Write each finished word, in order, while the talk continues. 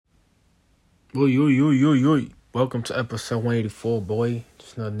Oi, oi, oi, oi, oi. Welcome to episode 184, boy.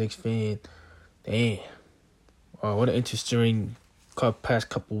 Just another Knicks fan. Damn. What an interesting past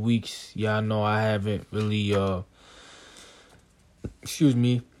couple weeks. Yeah, I know I haven't really, excuse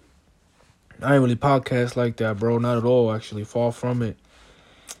me. I ain't really podcast like that, bro. Not at all, actually. Far from it.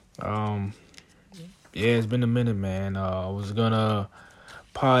 Um, yeah, it's been a minute, man. I was gonna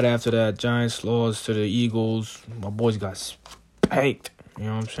pod after that Giants loss to the Eagles. My boys got spanked. You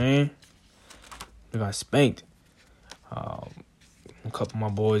know what I'm saying? They got spanked. Um, a couple of my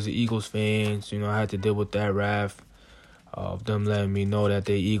boys are Eagles fans. I had to deal with that wrath of them letting me know that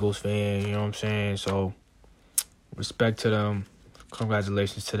they Eagles fan. You know what I'm saying? So respect to them.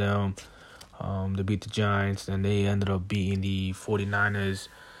 Congratulations to them. They beat the Giants, and they ended up beating the 49ers.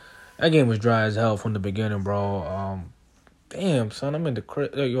 That game was dry as hell from the beginning, bro. Damn, son, I'm in the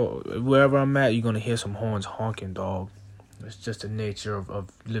crib. Yo, wherever I'm at, you're going to hear some horns honking, dog. It's just the nature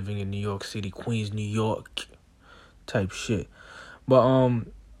of living in New York City, Queens, New York type shit. But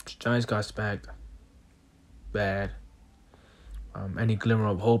Giants got spanked bad. Any glimmer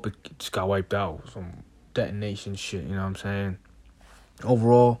of hope, it just got wiped out. Some detonation shit, you know what I'm saying?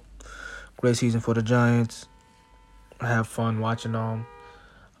 Overall, great season for the Giants. I have fun watching them.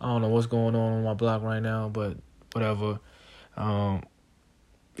 I don't know what's going on my block right now, but whatever.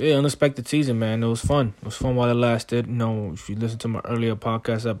 Yeah, unexpected season, man. It was fun. It was fun while it lasted. If you listen to my earlier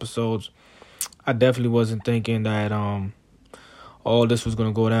podcast episodes, I definitely wasn't thinking that all this was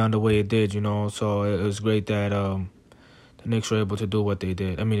gonna go down the way it did, So it was great that the Knicks were able to do what they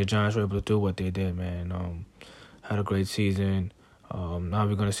did. I mean, the Giants were able to do what they did, man. Had a great season. Now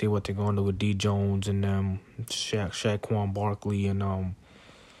we're gonna see what they're gonna do with D Jones and Shaquan Barkley, and the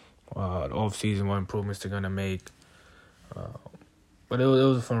offseason, what improvements they're gonna make. But it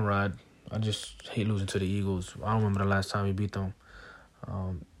was a fun ride. I just hate losing to the Eagles. I don't remember the last time we beat them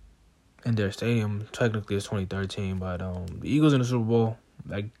in their stadium. Technically, it's 2013, but the Eagles in the Super Bowl,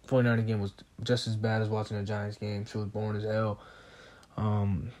 49er game was just as bad as watching the Giants game. She was boring as hell.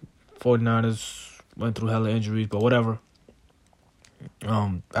 49ers went through hella injuries, but whatever.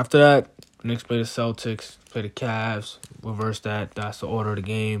 After that, Knicks played the Celtics, played the Cavs, reversed that. That's the order of the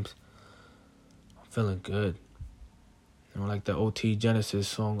games. I'm feeling good. Like the OT Genesis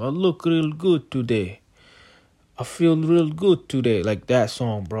song, I look real good today. I feel real good today. Like that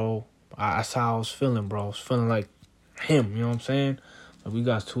song, bro. That's how I was feeling, bro. I was feeling like him, you know what I'm saying? Like we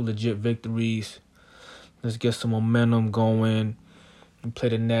got 2 legit victories. Let's get some momentum going. We play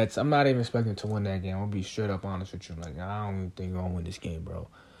the Nets. I'm not even expecting to win that game. I'm going to be straight up honest with you. Like, I don't even think we're going to win this game, bro.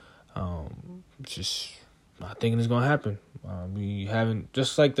 Just not thinking it's going to happen. We haven't,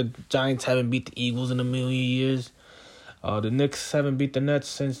 just like the Giants haven't beat the Eagles in a million years. The Knicks haven't beat the Nets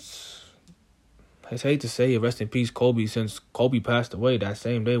since, I hate to say it, rest in peace, Kobe. Since Kobe passed away, that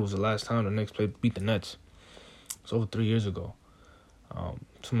same day was the last time the Knicks beat the Nets. It's over 3 years ago,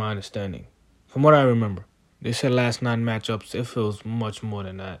 to my understanding. From what I remember. They said last 9 matchups. It feels much more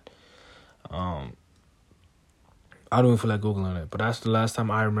than that. I don't even feel like Googling it, but that's the last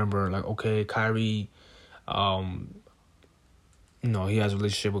time I remember. Like, okay, Kyrie, he has a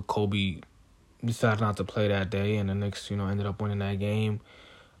relationship with Kobe. Decided not to play that day, and the Knicks, ended up winning that game.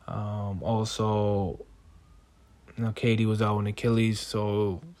 Also, KD was out with Achilles,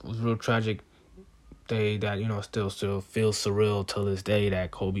 so it was a real tragic day that, still feels surreal till this day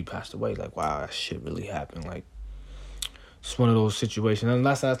that Kobe passed away. Like, wow, that shit really happened. Like, it's one of those situations. And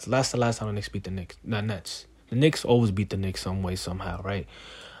that's the last time the Knicks beat the Nets. The Knicks always beat the Knicks some way, somehow, right?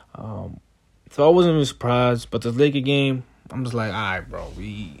 So I wasn't even surprised. But the Laker game, I'm just like, all right, bro,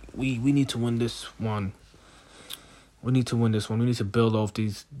 we need to win this one. We need to win this one. We need to build off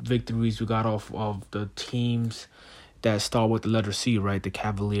these victories we got off of the teams that start with the letter C, right? The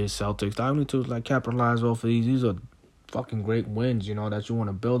Cavaliers, Celtics. I need to capitalize off of these. These are fucking great wins, that you want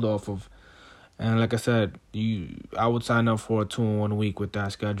to build off of. And like I said, I would sign up for a 2-in-1 week with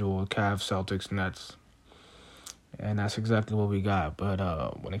that schedule: Cavs, Celtics, Nets, and that's exactly what we got. But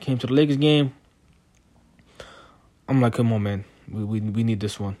when it came to the Lakers game, I'm like, come on, man, we need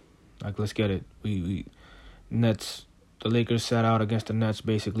this one. Like, let's get it. We Nets. The Lakers sat out against the Nets.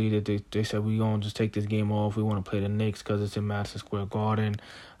 Basically, they said we gonna just take this game off. We want to play the Knicks because it's in Madison Square Garden.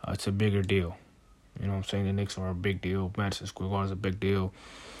 It's a bigger deal. You know what I'm saying? The Knicks are a big deal. Madison Square Garden is a big deal.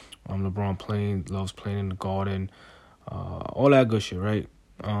 LeBron loves playing in the Garden. All that good shit, right?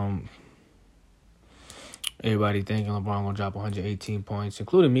 Everybody thinking LeBron gonna drop 118 points,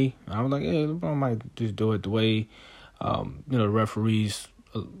 including me. I was like, yeah, LeBron might just do it the way, the referees,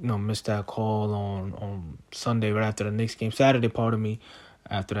 missed that call on Sunday right after the Knicks game. Saturday, pardon me.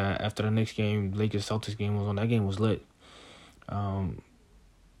 After the Knicks game, Lakers Celtics game was on. That game was lit.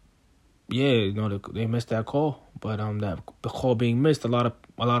 yeah, they missed that call, but that the call being missed, a lot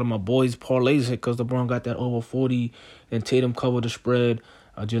of my boys parlays it because LeBron got that over 40, and Tatum covered the spread.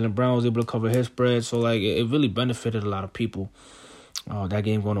 Jaylen Brown was able to cover his spread, so like it really benefited a lot of people. That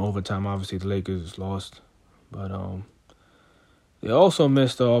game going to overtime, obviously the Lakers lost, but they also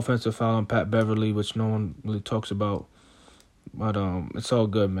missed the offensive foul on Pat Beverly, which no one really talks about. But it's all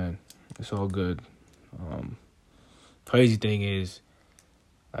good, man. It's all good. Crazy thing is,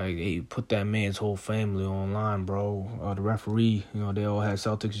 like, they put that man's whole family online, bro. The referee, they all had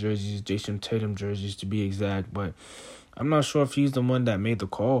Celtics jerseys, Jason Tatum jerseys to be exact. But I'm not sure if he's the one that made the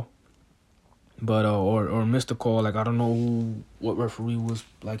call, but or missed the call. Like, I don't know what referee was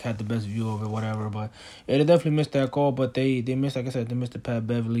like had the best view of it, whatever. But yeah, they definitely missed that call. But they missed, like I said, they missed the Pat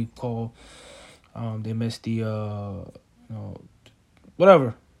Beverly call. They missed the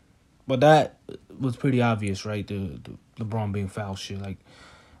whatever. But that was pretty obvious, right? The LeBron being foul shit, like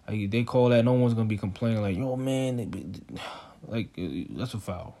they call that, no one's gonna be complaining like, yo man, like that's a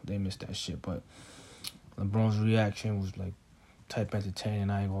foul. They missed that shit, but LeBron's reaction was like type entertaining.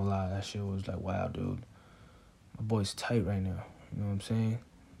 I ain't gonna lie, that shit was like, wow, dude, my boy's tight right now. You know what I'm saying?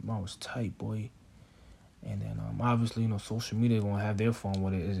 LeBron was tight, boy. And then obviously, social media gonna have their fun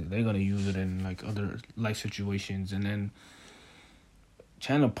with it. They're gonna use it in like other life situations. And then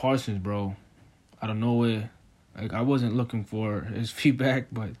Chandler Parsons, bro, out of nowhere. Like, I wasn't looking for his feedback,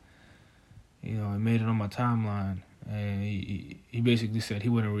 but, I made it on my timeline. And he basically said he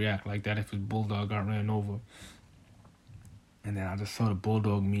wouldn't react like that if his bulldog got ran over. And then I just saw the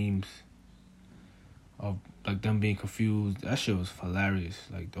bulldog memes of, like, them being confused. That shit was hilarious.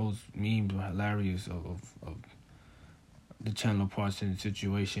 Like, those memes were hilarious of the Chandler Parsons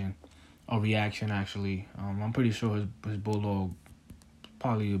situation. Or reaction, actually. I'm pretty sure his bulldog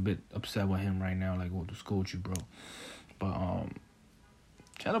probably a bit upset with him right now, like, what the school with you, bro. But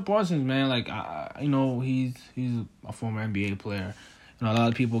Chandler Parsons, man, like, he's a former NBA player. A lot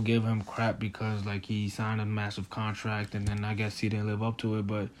of people give him crap because, like, he signed a massive contract and then I guess he didn't live up to it.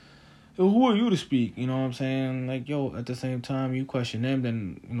 But who are you to speak? You know what I'm saying? Like, yo, at the same time, you question them,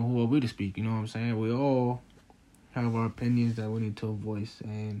 then who are we to speak? You know what I'm saying? We all have our opinions that we need to voice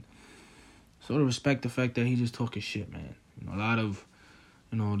and sort of respect the fact that he's just talking shit, man. A lot of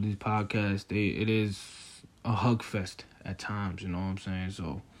these podcasts, it is a hug fest at times, you know what I'm saying?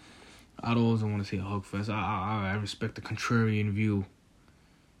 So, I don't always want to say a hug fest. I respect the contrarian view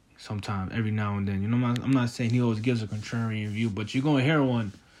sometimes, every now and then. I'm not saying he always gives a contrarian view, but you're going to hear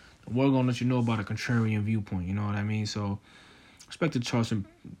one. We're going to let you know about a contrarian viewpoint, you know what I mean? So, respect to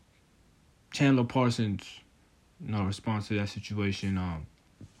Chandler Parsons, response to that situation.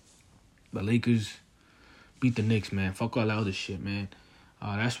 The Lakers beat the Knicks, man. Fuck all that other shit, man.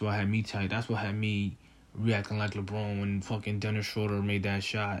 That's what had me tight. That's what had me reacting like LeBron when fucking Dennis Schroeder made that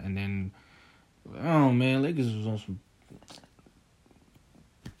shot. And then, man, Lakers was on some...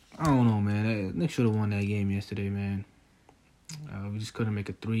 I don't know, man. Knicks should have won that game yesterday, man. We just couldn't make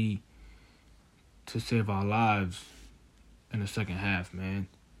a three to save our lives in the second half, man.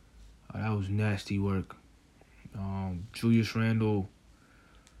 That was nasty work. Julius Randle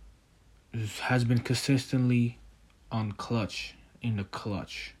has been consistently on clutch. In the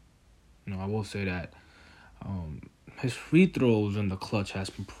clutch. I will say that. His free throws in the clutch has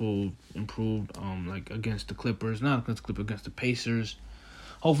improved like against the Clippers. Not against the Clippers, against the Pacers.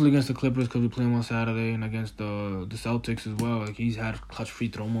 Hopefully against the Clippers because we play them on Saturday. And against the Celtics as well. Like, he's had clutch free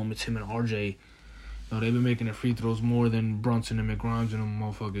throw moments, him and RJ. They've been making the free throws more than Brunson and McGrimes and them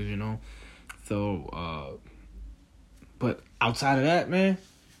motherfuckers, So, but outside of that, man,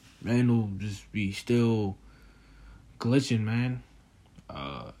 Randall just be still glitching, man.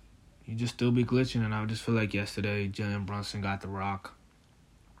 He just still be glitching, and I just feel like yesterday Jalen Brunson got the rock.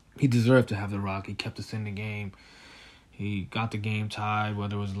 He deserved to have the rock. He kept us in the game. He got the game tied,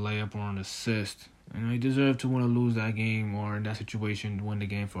 whether it was a layup or an assist. And he deserved to win or lose that game, or in that situation, win the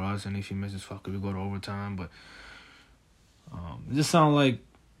game for us. And if he misses, fuck it, we go to overtime. But it just sounded like,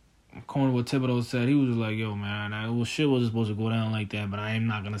 according to what Thibodeau said, he was just like, yo, man, shit wasn't supposed to go down like that, but I am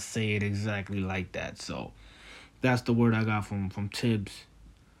not going to say it exactly like that. So that's the word I got from Tibbs.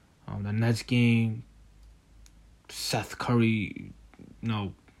 The Nets game, Seth Curry,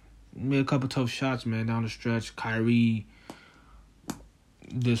 made a couple tough shots, man, down the stretch. Kyrie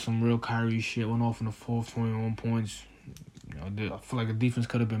did some real Kyrie shit, went off in the fourth, 21 points. I feel like the defense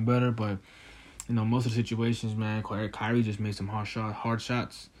could have been better, but, most of the situations, man, Kyrie just made some hard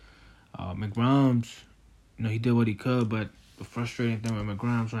shots. McGrimes, he did what he could, but the frustrating thing with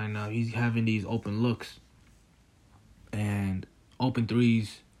McGrimes right now, he's having these open looks and open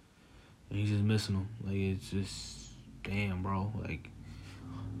threes. He's just missing them. Like, it's just, damn, bro. Like,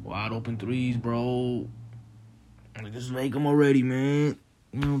 Wide open threes, bro. Like, just make them already, man.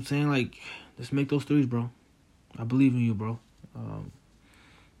 You know what I'm saying? Like, just make those threes, bro. I believe in you, bro.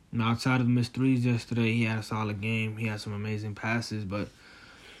 Outside of the missed threes yesterday, he had a solid game. He had some amazing passes, but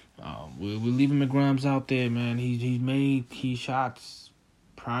we're leaving McGrimes out there, man. He's made key shots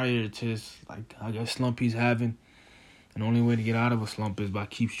prior to his, like, I guess, slump he's having. And the only way to get out of a slump is by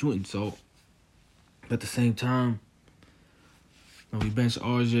keep shooting. So, at the same time, we benched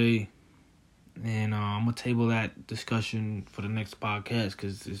RJ, and I'm going to table that discussion for the next podcast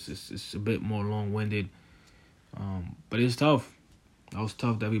because it's a bit more long-winded. But it's tough. That was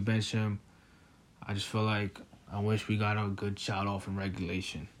tough that we benched him. I just feel like I wish we got a good shot off in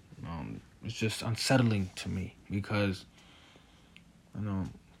regulation. It's just unsettling to me because,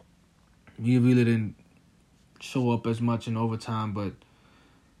 we really didn't show up as much in overtime, but,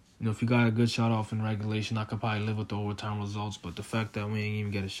 if you got a good shot off in regulation, I could probably live with the overtime results, but the fact that we didn't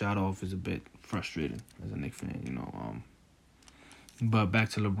even get a shot off is a bit frustrating as a Knicks fan, But back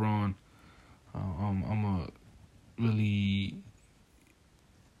to LeBron, I'm a really...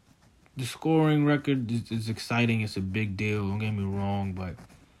 The scoring record is exciting. It's a big deal. Don't get me wrong, but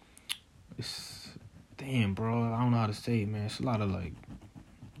it's... Damn, bro. I don't know how to say it, man. It's a lot of, like,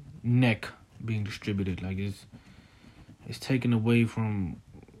 neck being distributed. Like, it's taken away from...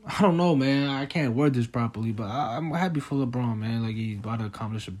 I don't know, man. I can't word this properly, but I'm happy for LeBron, man. Like, he's about to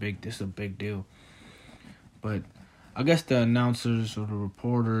accomplish this is a big deal. But I guess the announcers or the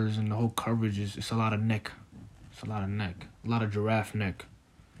reporters and the whole coverage it's a lot of neck. It's a lot of neck. A lot of giraffe neck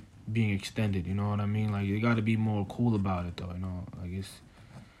being extended, you know what I mean? Like, you got to be more cool about it, though, Like, it's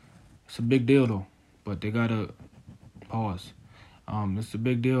a big deal, though. But they got to pause. It's a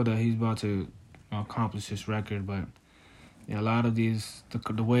big deal that he's about to accomplish this record, but yeah, a lot of these,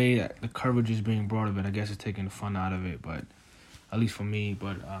 the way that the coverage is being brought of it, I guess it's taking the fun out of it, but at least for me,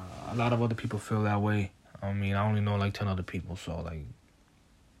 but a lot of other people feel that way. I mean, I only know like 10 other people, so like,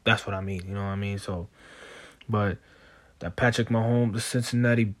 that's what I mean, you know what I mean? So, but that Patrick Mahomes, the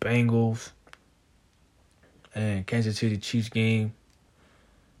Cincinnati Bengals, and Kansas City Chiefs game,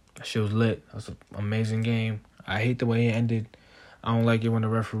 that shit was lit. That was an amazing game. I hate the way it ended. I don't like it when the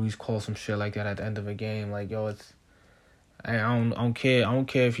referees call some shit like that at the end of a game. Like, yo, I don't care. I don't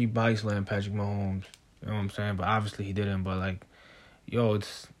care if he body slammed Patrick Mahomes. You know what I'm saying? But obviously he didn't. But like, yo,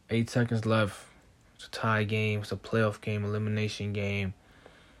 it's 8 seconds left. It's a tie game. It's a playoff game, elimination game.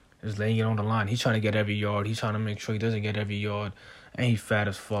 Just laying it on the line. He's trying to get every yard. He's trying to make sure he doesn't get every yard. And he's fat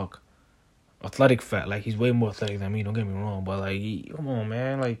as fuck. Athletic fat. Like, he's way more athletic than me. Don't get me wrong. But like, come on,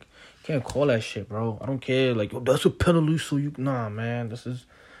 man. Like, you can't call that shit, bro. I don't care. Like, yo, that's a penalty. So you, nah, man. This is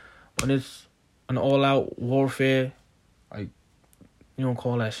when it's an all-out warfare. Like, you don't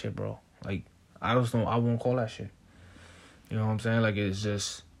call that shit, bro. Like, I won't call that shit. You know what I'm saying? Like, it's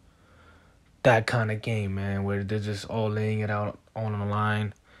just that kind of game, man, where they're just all laying it out on the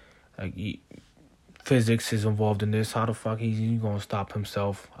line. Like, physics is involved in this. How the fuck he's going to stop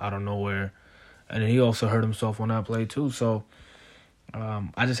himself out of nowhere? And then he also hurt himself on that play, too. So,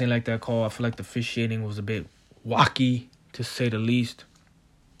 I just ain't like that call. I feel like the officiating was a bit wacky, to say the least,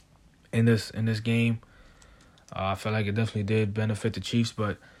 in this game. I feel like it definitely did benefit the Chiefs,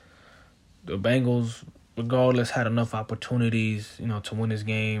 but the Bengals, regardless, had enough opportunities, to win this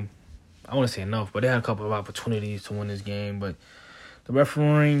game. I wouldn't say enough, but they had a couple of opportunities to win this game. But the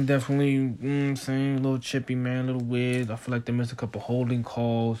refereeing definitely, a little chippy, man, a little weird. I feel like they missed a couple holding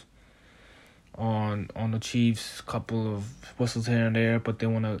calls on the Chiefs, a couple of whistles here and there, but they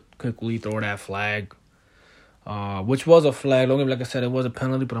want to quickly throw that flag, which was a flag. Don't get me, like I said, it was a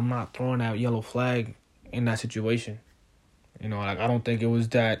penalty, but I'm not throwing that yellow flag in that situation. Like, I don't think it was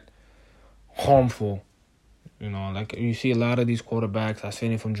that harmful. Like, you see a lot of these quarterbacks, I've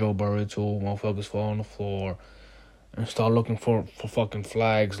seen it from Joe Burrow too, motherfuckers fall on the floor and start looking for fucking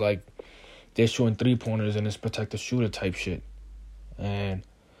flags like they're shooting 3-pointers and it's protect the shooter type shit. And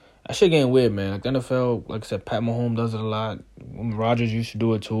that shit getting weird, man. Like, the NFL, like I said, Pat Mahomes does it a lot. Rodgers used to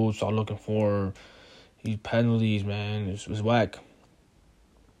do it too, start looking for these penalties, man. It's whack.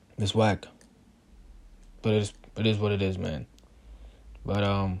 It's whack. But it is what it is, man. But,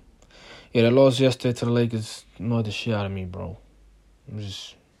 yeah, that loss yesterday to the Lakers annoyed the shit out of me, bro. It was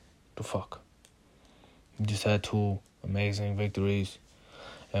just, the fuck. We just had 2 amazing victories,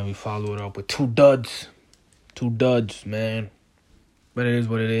 and we followed it up with 2 duds. 2 duds, man. But it is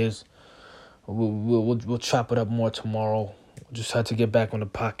what it is. We'll chop it up more tomorrow. Just had to get back on the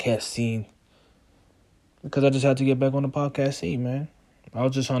podcast scene. Because I just had to get back on the podcast scene, man. I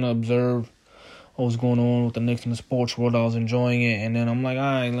was just trying to observe what was going on with the Knicks in the sports world. I was enjoying it, and then I'm like, all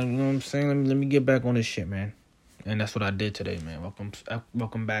right, you know what I'm saying? Let me get back on this shit, man. And that's what I did today, man.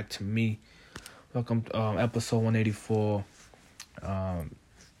 Welcome back to me. Welcome to episode 184. Yeah,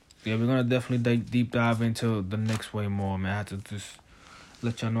 we're gonna definitely deep dive into the Knicks way more, man. I had to just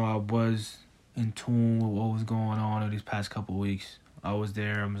let y'all know I was in tune with what was going on in these past couple weeks. I was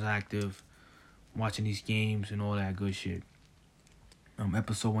there, I was active, watching these games and all that good shit.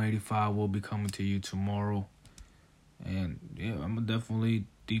 Episode 185 will be coming to you tomorrow. And yeah, I'm gonna definitely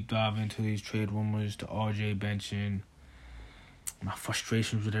deep dive into these trade rumors, the RJ benching, my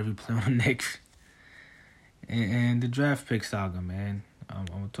frustrations with every play on the Knicks, and the draft pick saga, man. I'm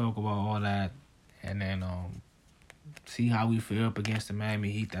gonna talk about all that, and then see how we fare up against the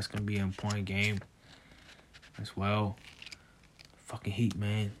Miami Heat. That's gonna be an important game as well. Fucking Heat,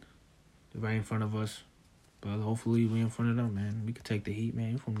 man. They're right in front of us. But hopefully we in front of them, man. We could take the Heat,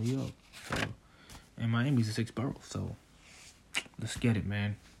 man. We're from New York. So, and Miami's a 6th borough. So let's get it,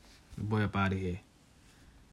 man. The boy up out of here.